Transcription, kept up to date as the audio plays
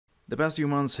The past few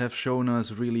months have shown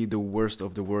us really the worst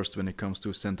of the worst when it comes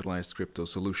to centralized crypto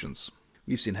solutions.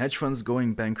 We've seen hedge funds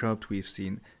going bankrupt, we've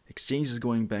seen exchanges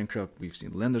going bankrupt, we've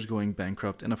seen lenders going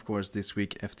bankrupt, and of course this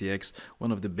week FTX,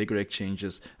 one of the bigger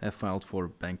exchanges, have filed for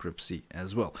bankruptcy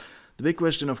as well. The big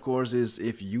question, of course, is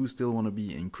if you still want to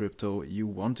be in crypto, you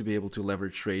want to be able to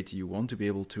leverage trade, you want to be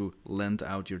able to lend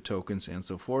out your tokens and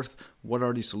so forth. What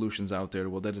are the solutions out there?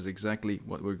 Well, that is exactly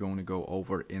what we're going to go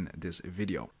over in this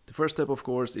video. The first step, of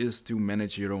course, is to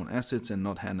manage your own assets and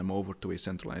not hand them over to a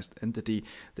centralized entity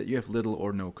that you have little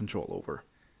or no control over.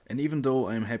 And even though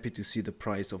I'm happy to see the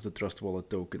price of the Trust Wallet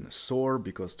token soar,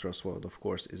 because Trust Wallet of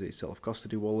course is a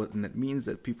self-custody wallet, and that means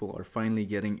that people are finally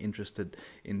getting interested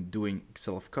in doing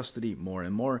self-custody more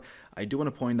and more, I do want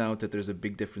to point out that there's a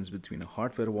big difference between a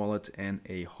hardware wallet and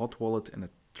a hot wallet, and a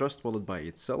Trust Wallet by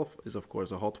itself is of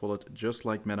course a hot wallet, just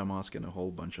like MetaMask and a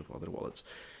whole bunch of other wallets.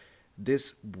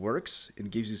 This works, it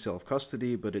gives you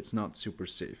self-custody, but it's not super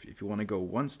safe. If you want to go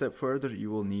one step further, you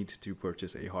will need to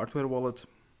purchase a hardware wallet.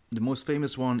 The most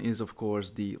famous one is of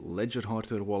course the Ledger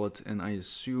hardware wallet, and I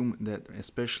assume that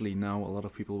especially now a lot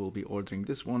of people will be ordering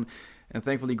this one, and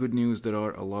thankfully good news, there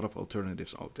are a lot of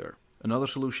alternatives out there. Another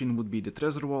solution would be the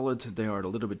Trezor wallet. They are a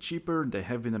little bit cheaper, they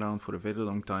have been around for a very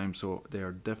long time, so they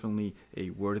are definitely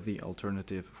a worthy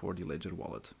alternative for the Ledger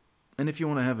wallet. And if you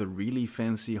want to have a really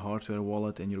fancy hardware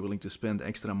wallet and you're willing to spend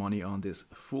extra money on this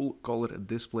full color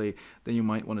display, then you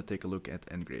might want to take a look at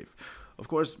Engrave. Of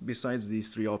course, besides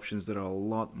these three options, there are a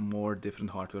lot more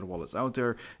different hardware wallets out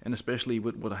there, and especially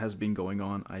with what has been going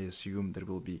on, I assume there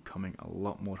will be coming a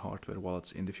lot more hardware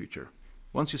wallets in the future.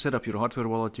 Once you set up your hardware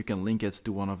wallet, you can link it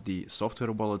to one of the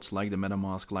software wallets like the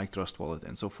MetaMask, like Trust Wallet,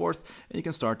 and so forth, and you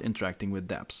can start interacting with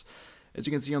dApps. As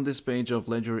you can see on this page of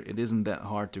Ledger, it isn't that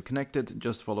hard to connect it.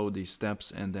 Just follow these steps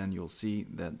and then you'll see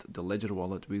that the Ledger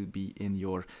wallet will be in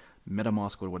your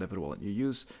MetaMask or whatever wallet you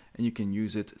use, and you can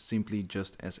use it simply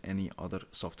just as any other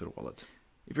software wallet.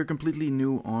 If you're completely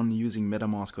new on using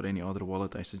MetaMask or any other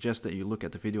wallet, I suggest that you look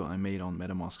at the video I made on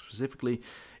MetaMask specifically.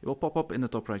 It will pop up in the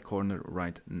top right corner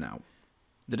right now.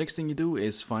 The next thing you do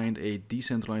is find a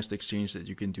decentralized exchange that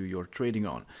you can do your trading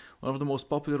on. One of the most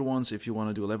popular ones if you want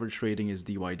to do leverage trading is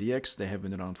DyDx. They have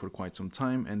been around for quite some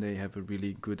time and they have a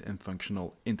really good and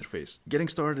functional interface. Getting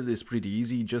started is pretty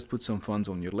easy. Just put some funds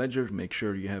on your ledger, make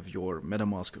sure you have your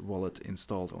MetaMask wallet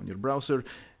installed on your browser,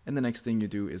 and the next thing you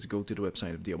do is go to the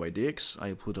website of DyDx.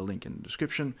 I'll put a link in the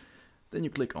description. Then you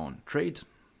click on Trade.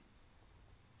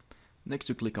 Next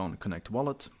you click on Connect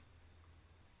Wallet.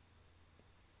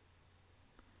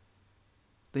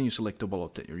 Then you select the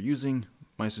wallet that you're using.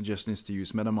 My suggestion is to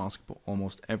use MetaMask, but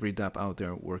almost every dApp out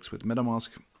there works with MetaMask.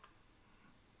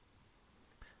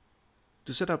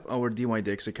 To set up our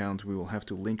DyDx account, we will have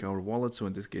to link our wallet, so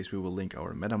in this case we will link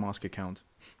our MetaMask account.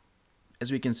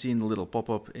 As we can see in the little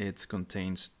pop-up, it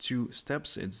contains two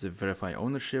steps. It's the verify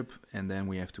ownership, and then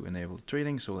we have to enable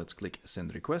trading, so let's click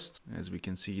send request. As we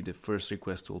can see, the first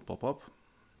request will pop up.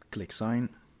 Click sign.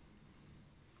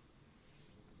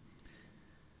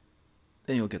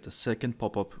 Then you'll get the second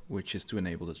pop-up, which is to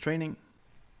enable the training.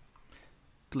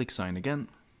 Click sign again.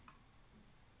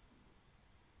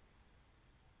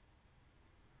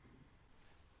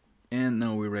 And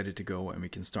now we're ready to go and we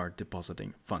can start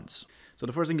depositing funds. So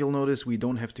the first thing you'll notice, we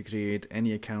don't have to create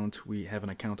any account. We have an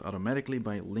account automatically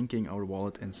by linking our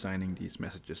wallet and signing these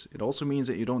messages. It also means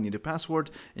that you don't need a password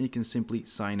and you can simply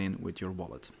sign in with your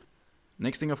wallet.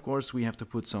 Next thing, of course, we have to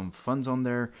put some funds on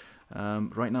there.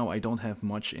 Right now I don't have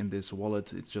much in this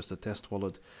wallet, it's just a test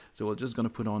wallet. So we're just gonna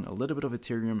put on a little bit of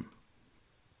Ethereum.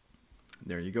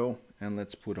 There you go. And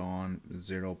let's put on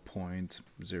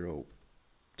 0.02,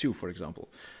 for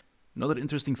example. Another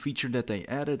interesting feature that they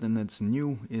added and that's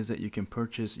new is that you can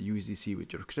purchase USDC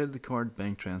with your credit card,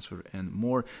 bank transfer, and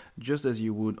more, just as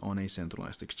you would on a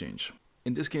centralized exchange.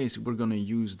 In this case, we're gonna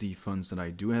use the funds that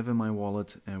I do have in my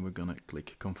wallet and we're gonna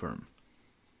click confirm.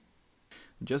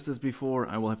 Just as before,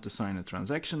 I will have to sign a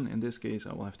transaction. In this case,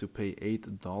 I will have to pay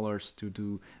 $8 to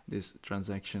do this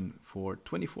transaction for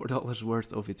 $24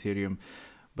 worth of Ethereum.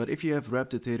 But if you have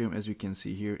wrapped Ethereum, as you can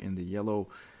see here in the yellow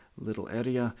little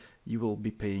area, you will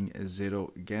be paying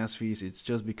 0 gas fees. It's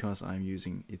just because I'm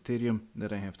using Ethereum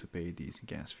that I have to pay these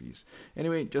gas fees.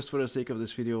 Anyway, just for the sake of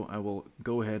this video, I will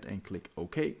go ahead and click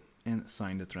OK and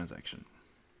sign the transaction.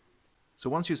 So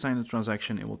once you sign the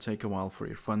transaction, it will take a while for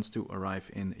your funds to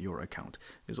arrive in your account.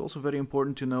 It's also very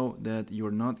important to know that you're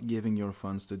not giving your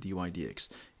funds to DyDx.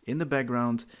 In the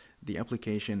background, the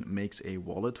application makes a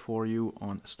wallet for you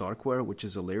on Starkware, which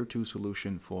is a layer 2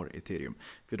 solution for Ethereum.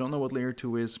 If you don't know what layer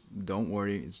 2 is, don't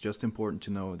worry. It's just important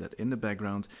to know that in the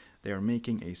background, they are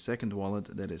making a second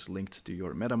wallet that is linked to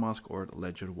your MetaMask or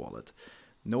Ledger wallet.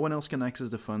 No one else can access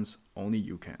the funds, only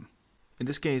you can. In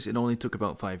this case, it only took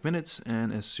about 5 minutes,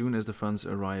 and as soon as the funds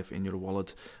arrive in your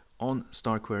wallet on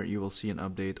Starkware, you will see an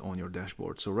update on your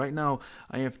dashboard. So right now,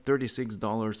 I have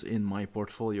 $36 in my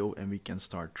portfolio, and we can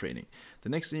start trading. The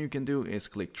next thing you can do is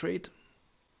click Trade.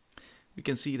 We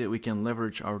can see that we can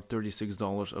leverage our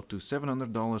 $36 up to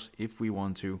 $700 if we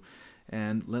want to.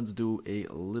 And let's do a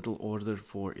little order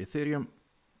for Ethereum.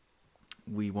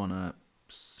 We want to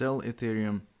sell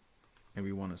Ethereum, and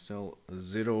we want to sell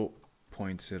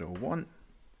 0.01.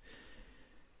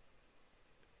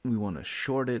 We want to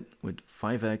short it with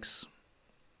 5x,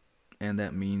 and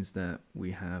that means that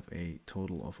we have a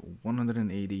total of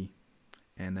 180,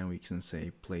 and then we can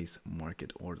say place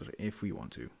market order if we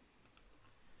want to.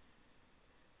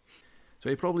 So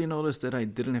you probably noticed that I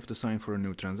didn't have to sign for a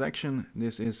new transaction.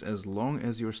 This is as long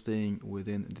as you're staying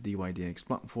within the DyDx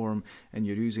platform and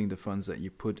you're using the funds that you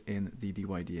put in the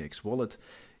DyDx wallet,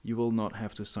 you will not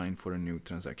have to sign for a new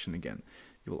transaction again.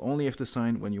 You will only have to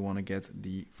sign when you want to get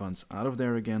the funds out of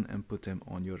there again and put them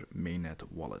on your mainnet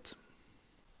wallet.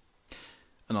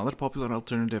 Another popular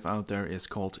alternative out there is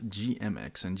called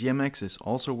GMX, and GMX is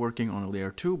also working on a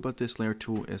layer 2, but this layer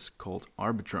 2 is called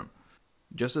Arbitrum.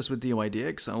 Just as with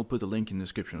DyDx, I'll put a link in the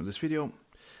description of this video.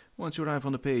 Once you arrive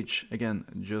on the page, again,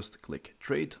 just click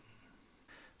Trade.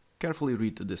 Carefully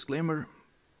read the disclaimer,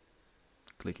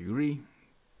 click Agree,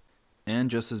 and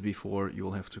just as before, you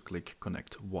will have to click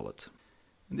Connect Wallet.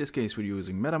 In this case, we're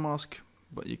using MetaMask,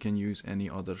 but you can use any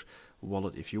other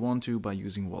wallet if you want to by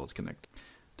using Wallet Connect.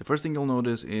 The first thing you'll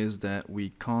notice is that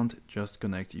we can't just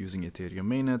connect using Ethereum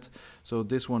mainnet, so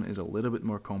this one is a little bit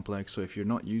more complex. So if you're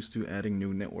not used to adding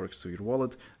new networks to your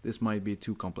wallet, this might be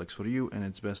too complex for you, and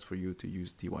it's best for you to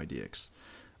use DyDx.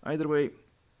 Either way,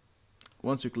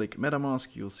 once you click MetaMask,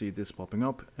 you'll see this popping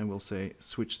up and we'll say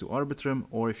switch to Arbitrum,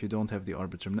 or if you don't have the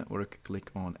Arbitrum network,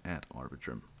 click on Add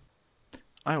Arbitrum.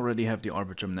 I already have the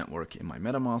Arbitrum network in my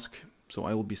MetaMask, so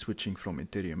I will be switching from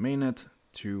Ethereum mainnet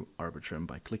to Arbitrum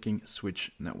by clicking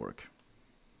Switch Network.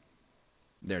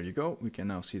 There you go, we can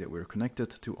now see that we're connected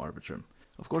to Arbitrum.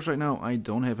 Of course, right now I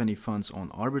don't have any funds on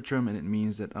Arbitrum, and it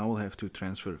means that I will have to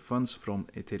transfer funds from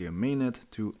Ethereum mainnet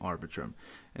to Arbitrum.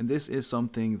 And this is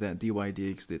something that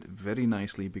DyDx did very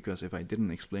nicely, because if I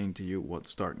didn't explain to you what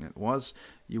StarkNet was,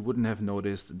 you wouldn't have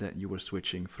noticed that you were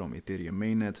switching from Ethereum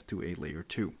mainnet to a layer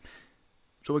 2.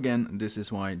 So again, this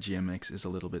is why GMX is a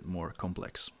little bit more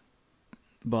complex.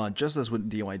 But just as with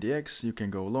DyDx, you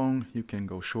can go long, you can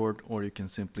go short, or you can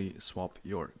simply swap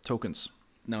your tokens.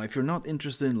 Now, if you're not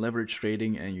interested in leverage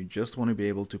trading and you just want to be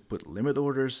able to put limit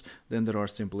orders, then there are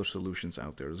simpler solutions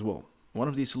out there as well. One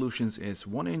of these solutions is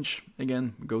 1inch.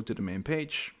 Again, go to the main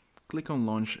page, click on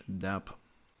Launch dApp,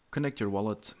 connect your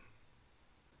wallet,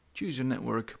 choose your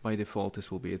network. By default,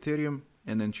 this will be Ethereum,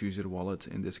 and then choose your wallet.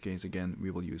 In this case, again, we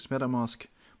will use MetaMask,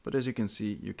 but as you can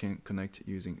see, you can connect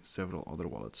using several other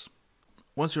wallets.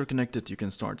 Once you're connected, you can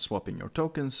start swapping your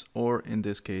tokens, or in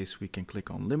this case, we can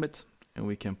click on Limit, and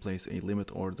we can place a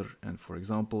limit order. And for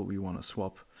example, we want to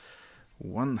swap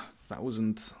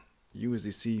 1000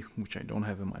 USDC, which I don't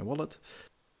have in my wallet.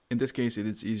 In this case, it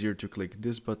is easier to click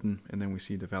this button, and then we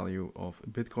see the value of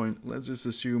Bitcoin. Let's just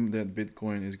assume that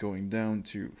Bitcoin is going down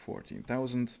to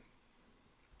 14,000.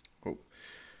 Oh.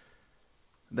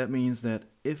 That means that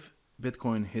if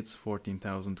Bitcoin hits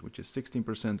 14,000, which is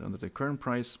 16% under the current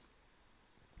price,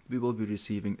 we will be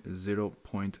receiving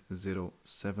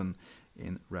 0.07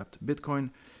 in wrapped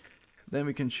Bitcoin. Then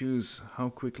we can choose how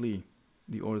quickly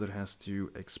the order has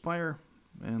to expire,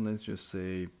 and let's just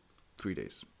say 3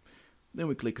 days. Then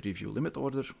we click Review Limit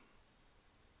Order,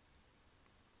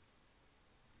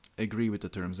 agree with the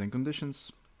terms and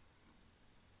conditions,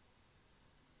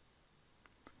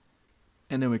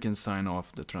 and then we can sign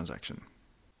off the transaction.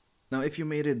 Now, if you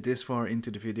made it this far into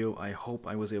the video, I hope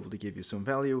I was able to give you some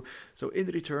value. So in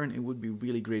return, it would be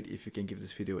really great if you can give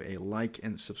this video a like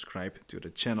and subscribe to the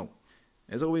channel.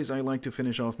 As always, I like to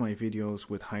finish off my videos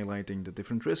with highlighting the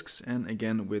different risks, and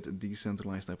again, with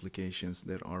decentralized applications,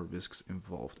 there are risks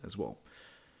involved as well.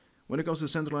 When it comes to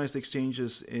centralized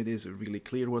exchanges, it is really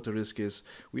clear what the risk is.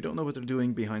 We don't know what they're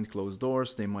doing behind closed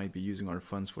doors. They might be using our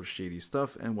funds for shady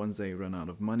stuff, and once they run out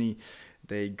of money,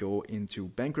 they go into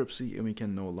bankruptcy and we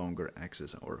can no longer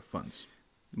access our funds.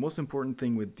 The most important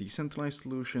thing with decentralized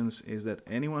solutions is that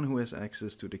anyone who has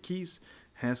access to the keys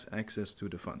has access to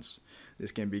the funds.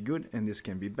 This can be good and this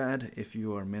can be bad. If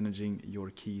you are managing your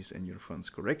keys and your funds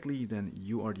correctly, then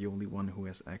you are the only one who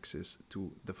has access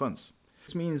to the funds.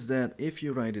 This means that if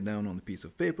you write it down on a piece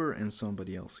of paper and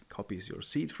somebody else copies your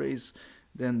seed phrase,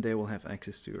 then they will have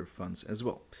access to your funds as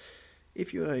well.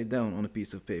 If you write it down on a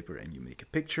piece of paper and you make a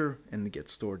picture and it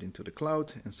gets stored into the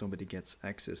cloud and somebody gets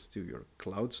access to your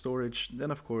cloud storage,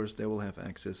 then of course they will have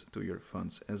access to your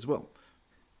funds as well.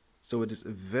 So it is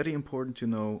very important to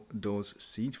know those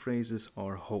seed phrases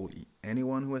are holy.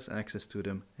 Anyone who has access to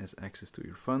them has access to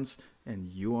your funds, and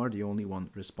you are the only one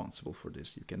responsible for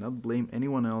this. You cannot blame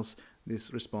anyone else.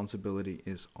 This responsibility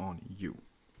is on you.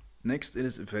 Next, it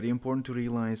is very important to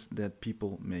realize that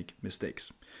people make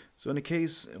mistakes. So in the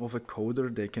case of a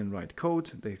coder, they can write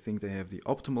code, they think they have the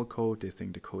optimal code, they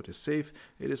think the code is safe.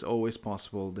 It is always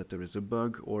possible that there is a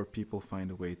bug or people find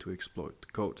a way to exploit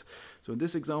the code. So in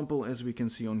this example, as we can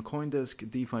see on CoinDesk,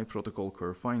 DeFi protocol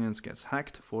Curve Finance gets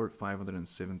hacked for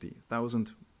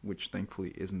 570,000, which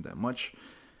thankfully isn't that much.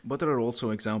 But there are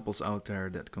also examples out there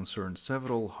that concern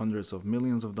several hundreds of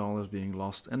millions of dollars being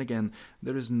lost, and again,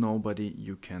 there is nobody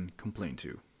you can complain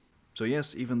to. So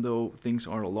yes, even though things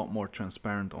are a lot more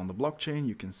transparent on the blockchain,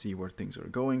 you can see where things are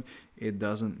going, it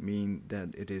doesn't mean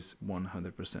that it is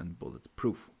 100%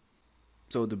 bulletproof.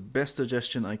 So the best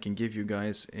suggestion I can give you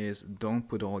guys is don't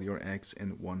put all your eggs in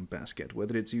one basket.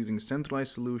 Whether it's using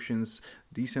centralized solutions,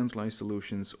 decentralized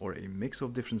solutions, or a mix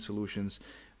of different solutions,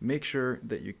 make sure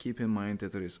that you keep in mind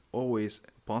that there is always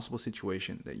a possible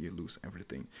situation that you lose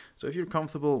everything. So if you're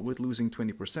comfortable with losing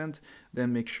 20%,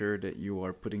 then make sure that you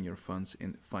are putting your funds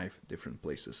in 5 different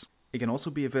places. It can also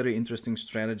be a very interesting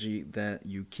strategy that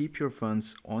you keep your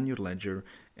funds on your ledger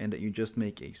and that you just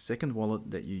make a second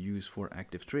wallet that you use for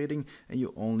active trading, and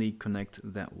you only connect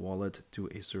that wallet to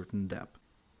a certain dApp.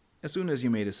 As soon as you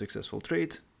made a successful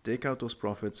trade, take out those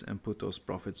profits and put those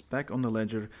profits back on the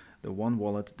ledger, the one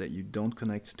wallet that you don't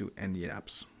connect to any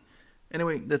apps.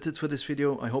 Anyway, that's it for this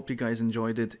video. I hope you guys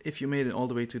enjoyed it. If you made it all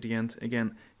the way to the end,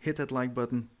 again, hit that like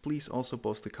button. Please also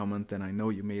post a comment, then I know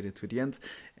you made it to the end.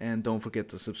 And don't forget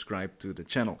to subscribe to the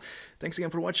channel. Thanks again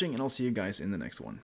for watching, and I'll see you guys in the next one.